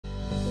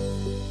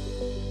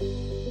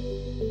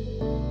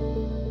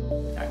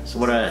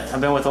So I've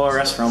been with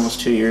ORS for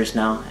almost 2 years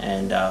now,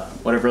 and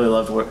what I've really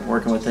loved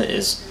working with it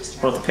is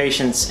both the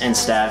patients and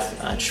staff.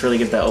 Just really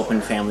give that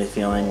open family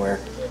feeling where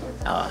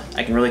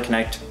I can really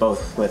connect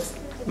both with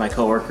my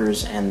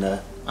coworkers and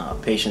the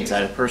patients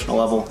at a personal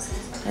level,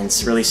 and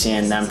it's really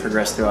seeing them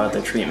progress throughout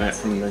their treatment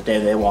from the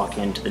day they walk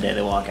in to the day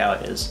they walk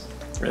out is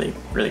really,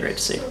 really great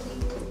to see.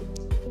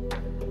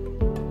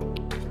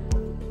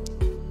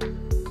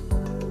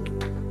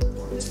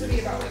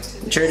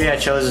 The charity I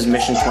chose is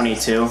Mission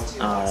 22.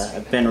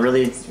 I've been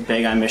really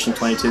big on Mission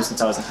 22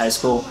 since I was in high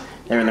school.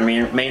 They were the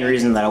main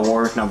reason that I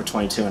wore number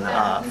 22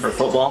 for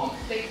football.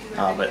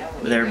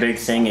 But their big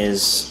thing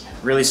is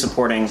really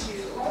supporting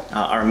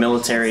our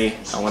military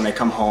when they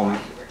come home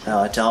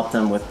to help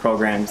them with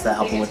programs that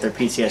help them with their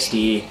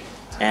PTSD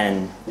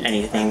and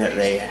anything that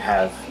they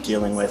have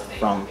dealing with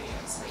from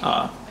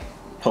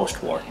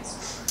post-war.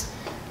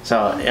 So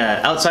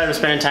outside of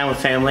spending time with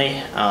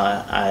family,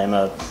 I'm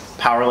a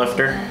power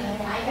lifter,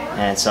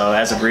 and so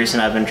as of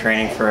recent I've been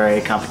training for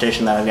a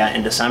competition that I've got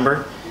in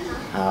December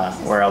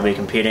where I'll be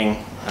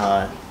competing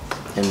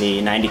in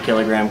the 90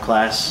 kilogram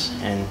class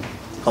and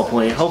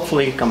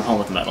hopefully come home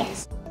with a medal.